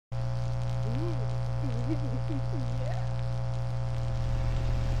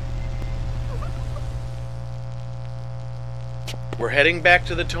We're heading back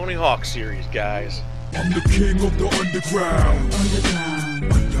to the Tony Hawk series, guys. I'm the king of the underground. Underground.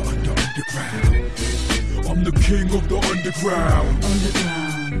 I'm the king of the underground.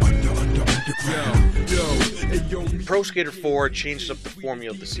 Pro Skater 4 changed up the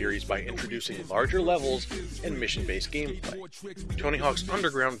formula of the series by introducing larger levels and mission-based gameplay. Tony Hawk's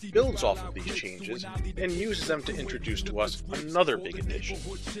Underground builds off of these changes and uses them to introduce to us another big addition: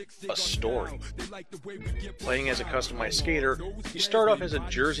 a story. Playing as a customized skater, you start off as a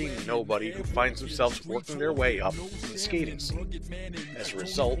Jersey nobody who finds themselves working their way up in the skating scene. As a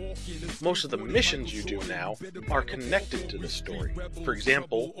result, most of the missions you do now are connected to the story. For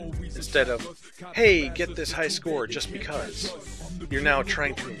example, instead of, hey, get this high score just because, you're now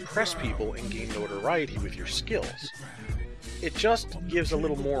trying to impress people and gain notoriety with your skills. It just gives a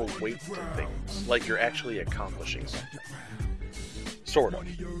little more weight to things, like you're actually accomplishing something. Sort of.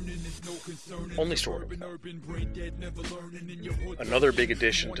 Only sort of. Another big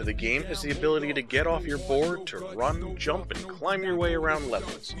addition to the game is the ability to get off your board to run, jump, and climb your way around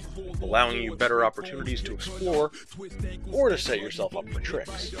levels, allowing you better opportunities to explore or to set yourself up for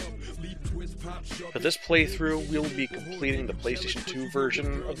tricks. For this playthrough, we'll be completing the PlayStation 2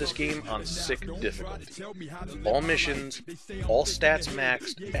 version of this game on Sick difficulty. All missions, all stats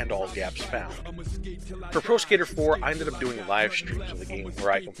maxed, and all gaps found. For Pro Skater 4, I ended up doing live streams of the game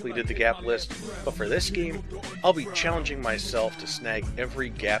where I completed the gap list, but for this game, I'll be challenging myself to snag every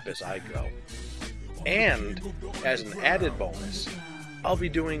gap as I go. And, as an added bonus, I'll be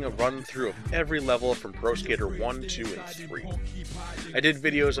doing a run-through of every level from Pro Skater 1, 2, and 3. I did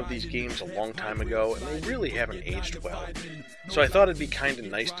videos of these games a long time ago, and they really haven't aged well, so I thought it'd be kinda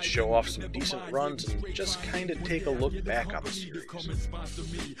nice to show off some decent runs and just kinda take a look back on the series.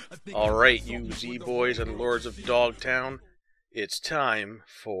 Alright, you Z-Boys and Lords of Dogtown, it's time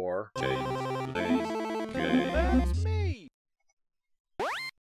for... Gameplay.